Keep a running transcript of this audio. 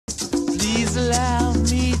Please allow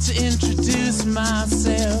me to introduce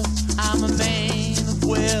myself. I'm a man of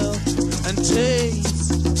wealth and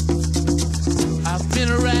taste. I've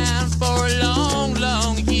been around for a long,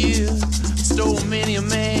 long year. Stole many a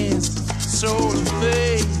man's soul of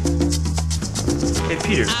faith. Hey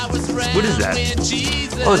Peter, what is that?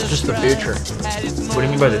 Oh, it's just the future. What do you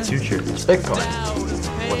mean by the future? It's Bitcoin.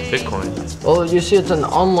 What's Bitcoin? Well, you see, it's an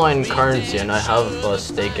online currency and I have a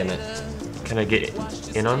stake in it. Can I get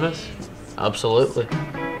in on this? Absolutely.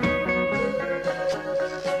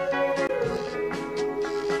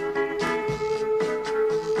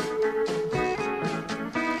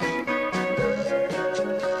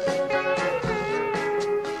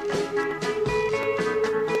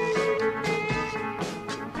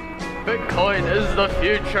 Bitcoin is the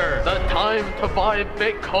future. The time to buy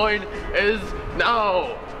Bitcoin is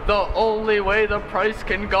now. The only way the price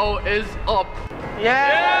can go is up.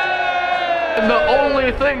 Yeah! And the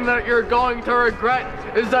only thing that you're going to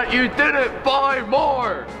regret is that you didn't buy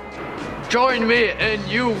more. Join me and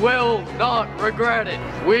you will not regret it.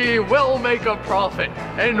 We will make a profit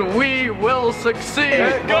and we will succeed.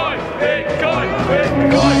 Bitcoin, Bitcoin,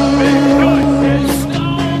 Bitcoin, Bitcoin, Bitcoin.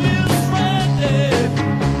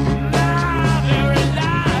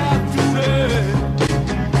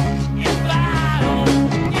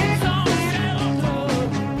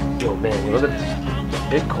 Yo man, look at this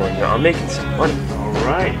Bitcoin, yo. I'm making some money.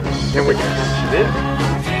 Alright. Then we're gonna have this.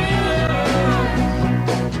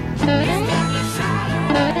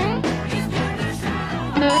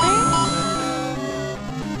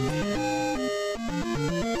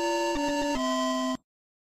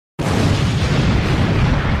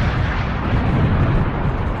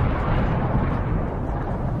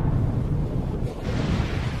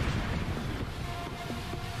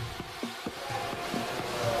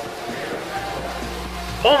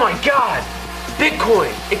 Oh my god!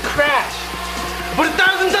 Bitcoin! It crashed! I put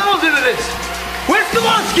 $1,000 into this! Where's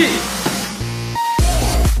Stolarski?